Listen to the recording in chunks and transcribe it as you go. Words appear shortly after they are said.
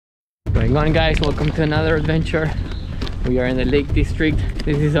Going on, guys, welcome to another adventure. We are in the Lake District.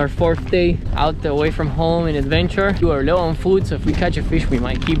 This is our 4th day out away from home in adventure. We are low on food, so if we catch a fish we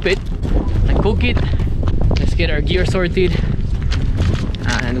might keep it and cook it. Let's get our gear sorted,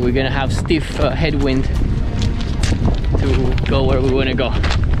 and we're gonna have stiff headwind to go where we want to go.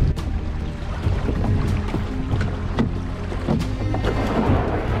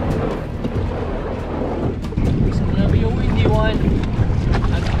 It's gonna be a windy one,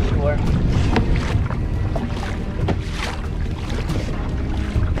 that's for sure.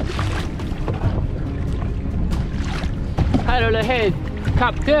 Paddle ahead,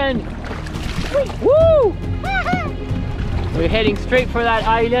 Captain! Woo! We're heading straight for that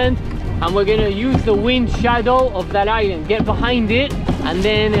island, and we're gonna use the wind shadow of that island, get behind it, and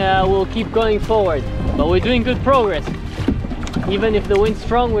then we'll keep going forward. But we're doing good progress. Even if the wind's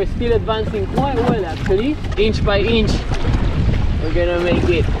strong, we're still advancing quite well actually. Inch by inch, we're gonna make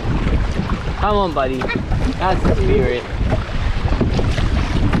it. Come on, buddy. That's the spirit.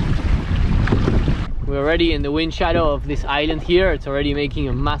 We're already in the wind shadow of this island here. It's already making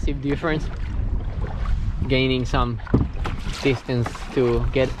a massive difference. Gaining some distance to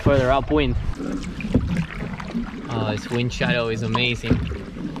get further upwind. Oh, this wind shadow is amazing.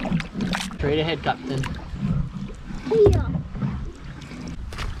 Straight ahead, Captain. Yeah.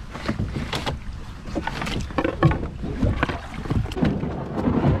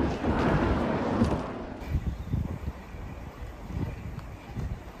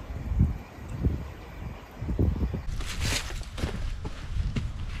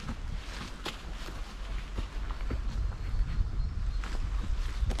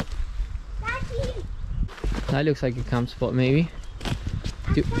 That looks like a camp spot, maybe.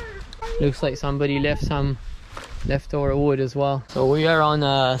 Looks like somebody left some leftover wood as well. So we are on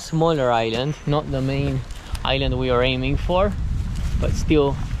a smaller island, not the main island we are aiming for, but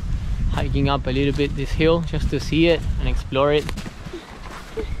still hiking up a little bit this hill just to see it and explore it.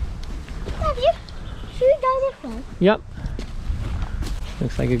 Should we go this way? Yep.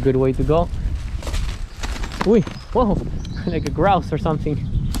 Looks like a good way to go. Ui, whoa, like a grouse or something.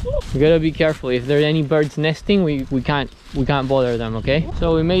 We gotta be careful. If there are any birds nesting, we can't bother them, okay?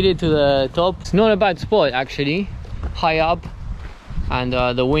 So we made it to the top. It's not a bad spot actually, high up, and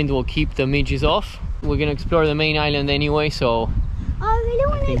the wind will keep the midges off. We're gonna explore the main island anyway, so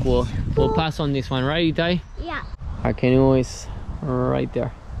I think we'll pass on this one, right, Itai? Yeah. Our canoe is right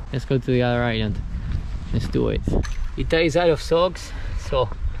there. Let's go to the other island. Let's do it. Itai is out of socks, so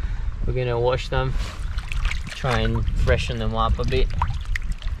we're gonna wash them, try and freshen them up a bit.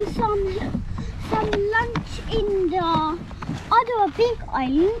 Some lunch in the other big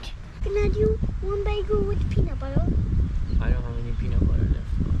island. Can I do one bagel with peanut butter? I don't have any peanut butter left.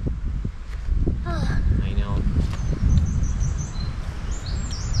 I know.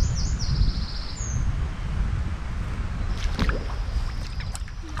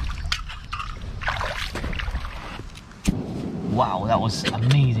 Wow, that was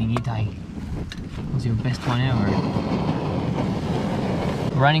amazing, Itai. That was your best one ever.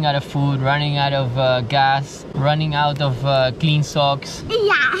 Running out of food, running out of gas, running out of clean socks.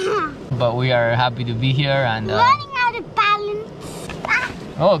 Yeah. But we are happy to be here and running out of balance.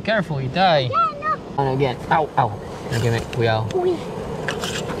 Oh, careful, Itai. Yeah, no. And again, ow, ow. Okay, mate, we are.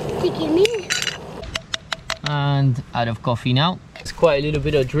 And out of coffee now. It's quite a little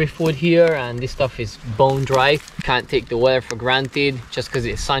bit of driftwood here, and this stuff is bone dry. Can't take the weather for granted. Just because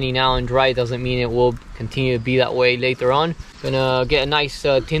it's sunny now and dry doesn't mean it will continue to be that way later on. Gonna get a nice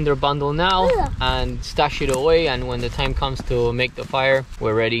tinder bundle now and stash it away, and when the time comes to make the fire,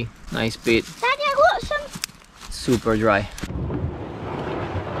 we're ready. Nice bit. Daddy, I got some. Super dry.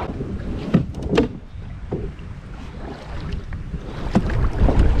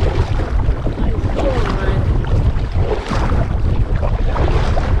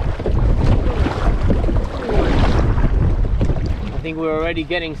 I think we're already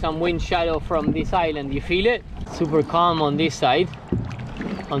getting some wind shadow from this island. You feel it? Super calm on this side,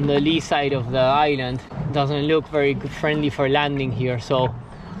 on the lee side of the island. Doesn't look very friendly for landing here, so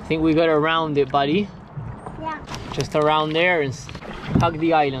I think we gotta round it, buddy. Yeah. Just around there and hug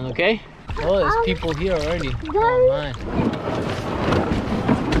the island, okay? Oh, there's people here already. Oh man.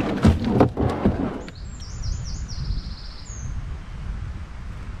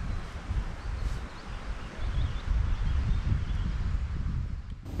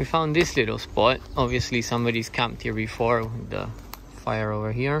 We found this little spot. Obviously somebody's camped here before with the fire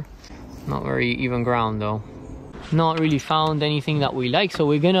over here. Not very even ground though. Not really found anything that we like, so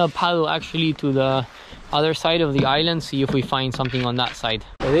we're gonna paddle actually to the other side of the island, see if we find something on that side.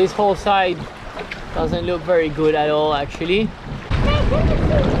 So this whole side doesn't look very good at all actually. There's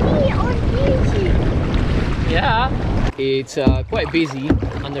me on It's quite busy.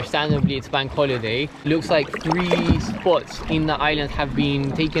 Understandably, it's bank holiday. Looks like 3 spots in the island have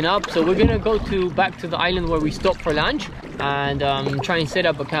been taken up. So we're gonna go back to the island where we stopped for lunch and try and set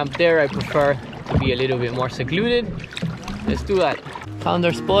up a camp there. I prefer to be a little bit more secluded. Let's do that. Found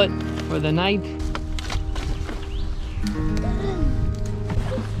our spot for the night.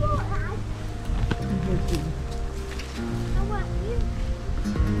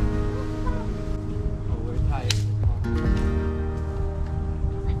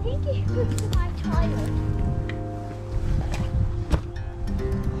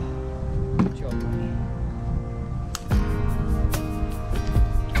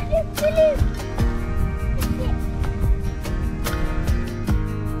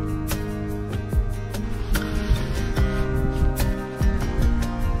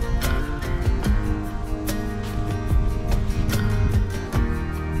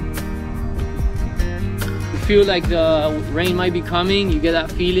 Feel like the rain might be coming. You get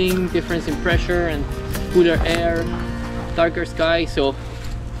that feeling, difference in pressure and cooler air, darker sky. So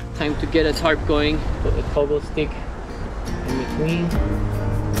time to get a tarp going. Put the pogo stick in between,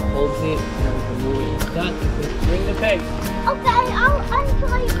 holds it, and we can move it like that. Bring the peg. Okay, I'm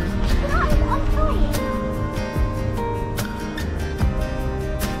trying. I'm trying.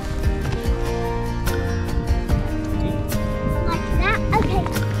 Like that. Okay,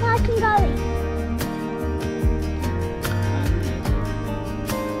 now I can go.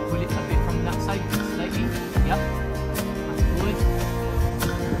 Slightly, yep, that's good.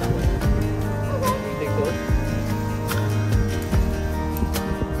 That way. Really good.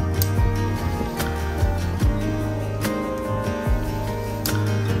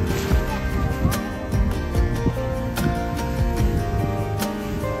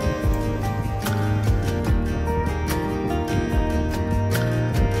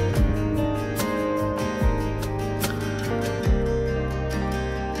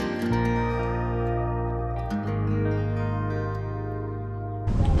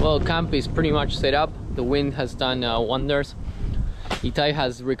 Well, camp is pretty much set up. The wind has done wonders. Itai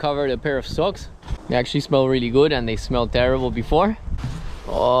has recovered a pair of socks. They actually smell really good and they smelled terrible before.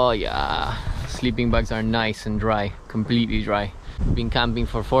 Oh yeah, sleeping bags are nice and dry, completely dry. We've been camping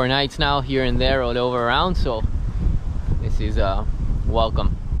for 4 nights now, here and there, all over around, so this is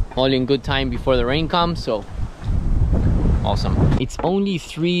welcome. All in good time before the rain comes, so awesome. It's only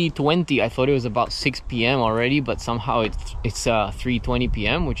 3:20. I thought it was about 6 p.m. already, but somehow it's 3:20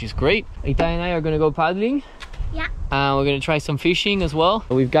 p.m, which is great. Itai and I are gonna go paddling. Yeah. We're gonna try some fishing as well.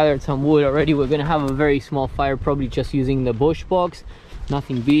 We've gathered some wood already. We're gonna have a very small fire, probably just using the bush box,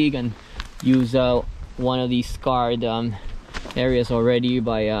 nothing big, and use one of these scarred areas already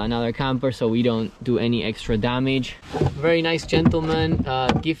by another camper, so we don't do any extra damage. Very nice gentleman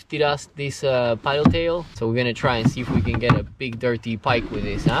gifted us this paddle tail, so we're gonna try and see if we can get a big dirty pike with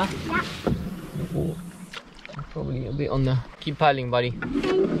this, huh? Yeah. Oh, probably a bit on the... Keep paddling, buddy,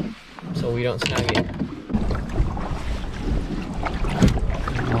 so we don't snag it.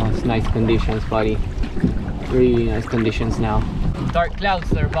 Oh, it's nice conditions, buddy. Really nice conditions now. Dark clouds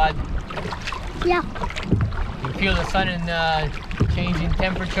there, bud. Yeah. You feel the sudden change in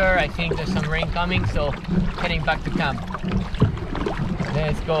temperature. I think there's some rain coming, so heading back to camp.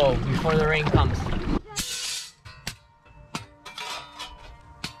 Let's go before the rain comes.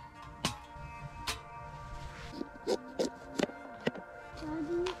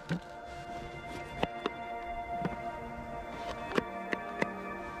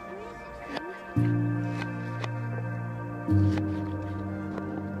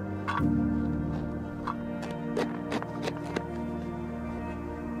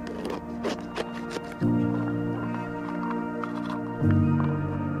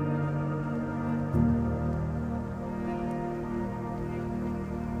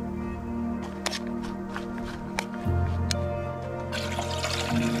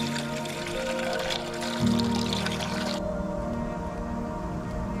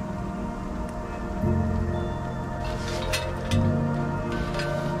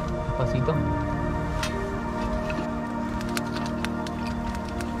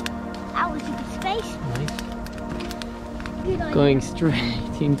 That was a good space. Nice. Going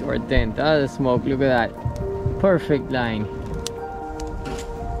straight into our tent. Ah, the smoke, look at that. Perfect line.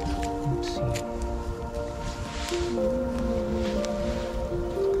 Let's see.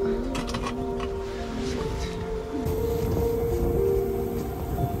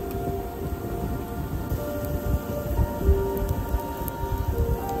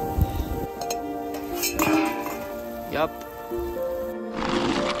 Yup.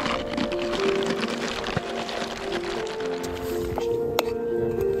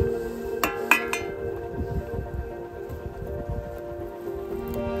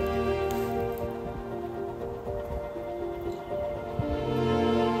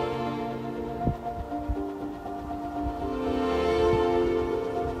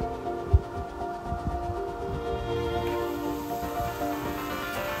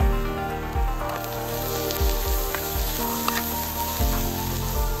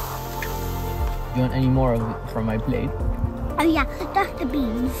 any more of it from my plate. Oh yeah, that's the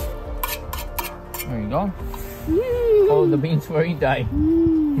beans. There you go. Mm. Oh, the beans for Itai.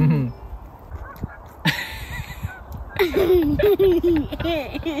 Mm.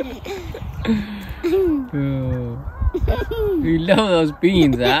 We love those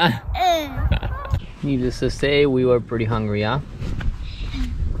beans, huh? Needless to say, we were pretty hungry, huh?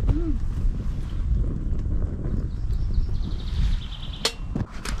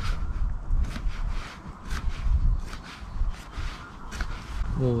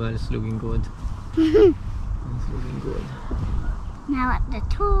 Oh, that's looking good. That's looking good. Now at the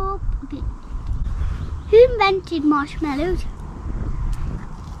top. Who invented marshmallows?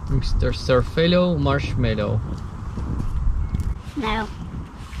 Mr. Surfellow Marshmallow. No.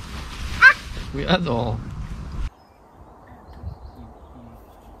 We had all.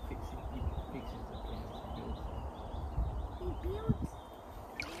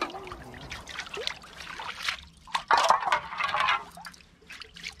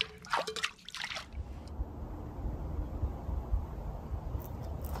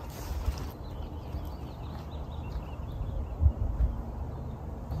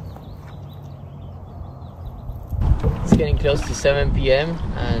 It's getting close to 7 p.m.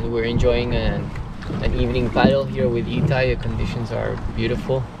 and we're enjoying an evening paddle here with Itai. The conditions are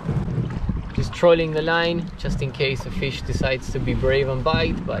beautiful. Just trolling the line just in case a fish decides to be brave and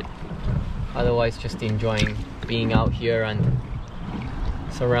bite, but otherwise just enjoying being out here and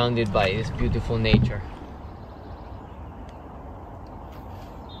surrounded by this beautiful nature.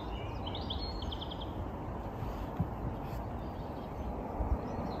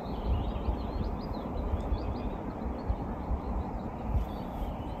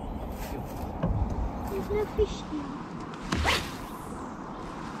 There's no fish here.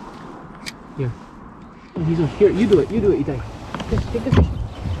 Here. Oh, he's over here. You do it, Itai. Take the fish.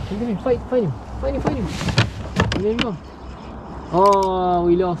 Take the fish. Find him. Find him. And then go. Oh,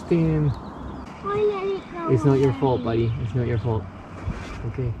 we lost him. Why let it go? It's not your fault, buddy. It's not your fault.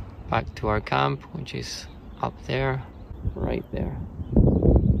 Okay. Back to our camp, which is up there, right there.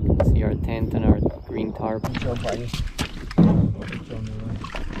 You can see our tent and our green tarp. Show, buddy.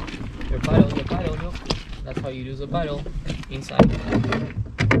 Your paddle, look. That's how you use a paddle. Inside.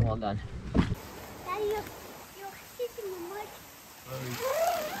 Well done. Daddy, you're hitting the mic.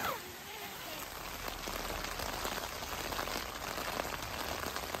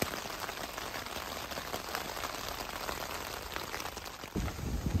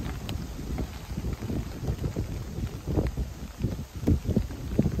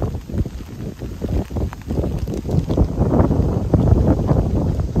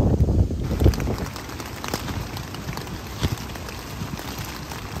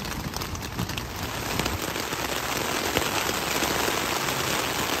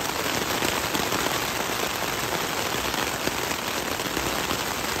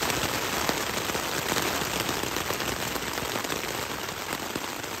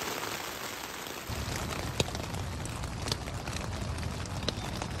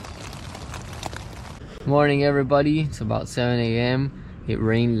 Morning everybody, it's about 7 a.m. It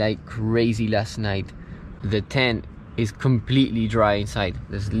rained like crazy last night. The tent is completely dry inside.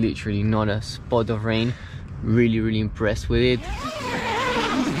 There's literally not a spot of rain. Really impressed with it.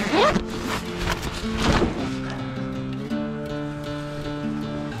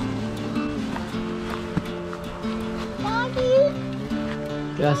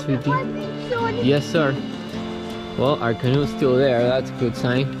 Yes, sweetie. Yes, sir. Well, our canoe's still there. That's a good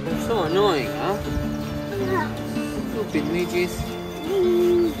sign. They're so annoying, huh? Stupid midges.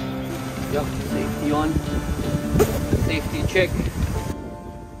 Yep, safety on. Safety check.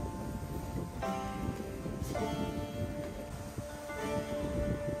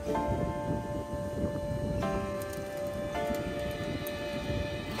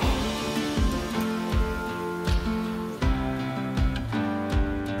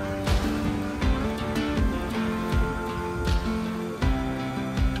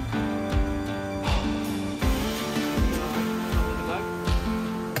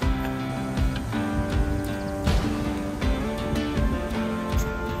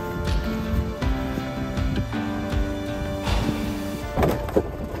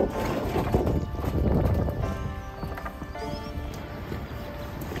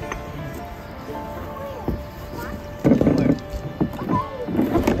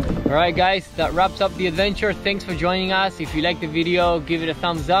 Alright guys, that wraps up the adventure. Thanks for joining us. If you liked the video, give it a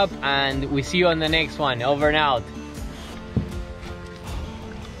thumbs up and we see you on the next one. Over and out.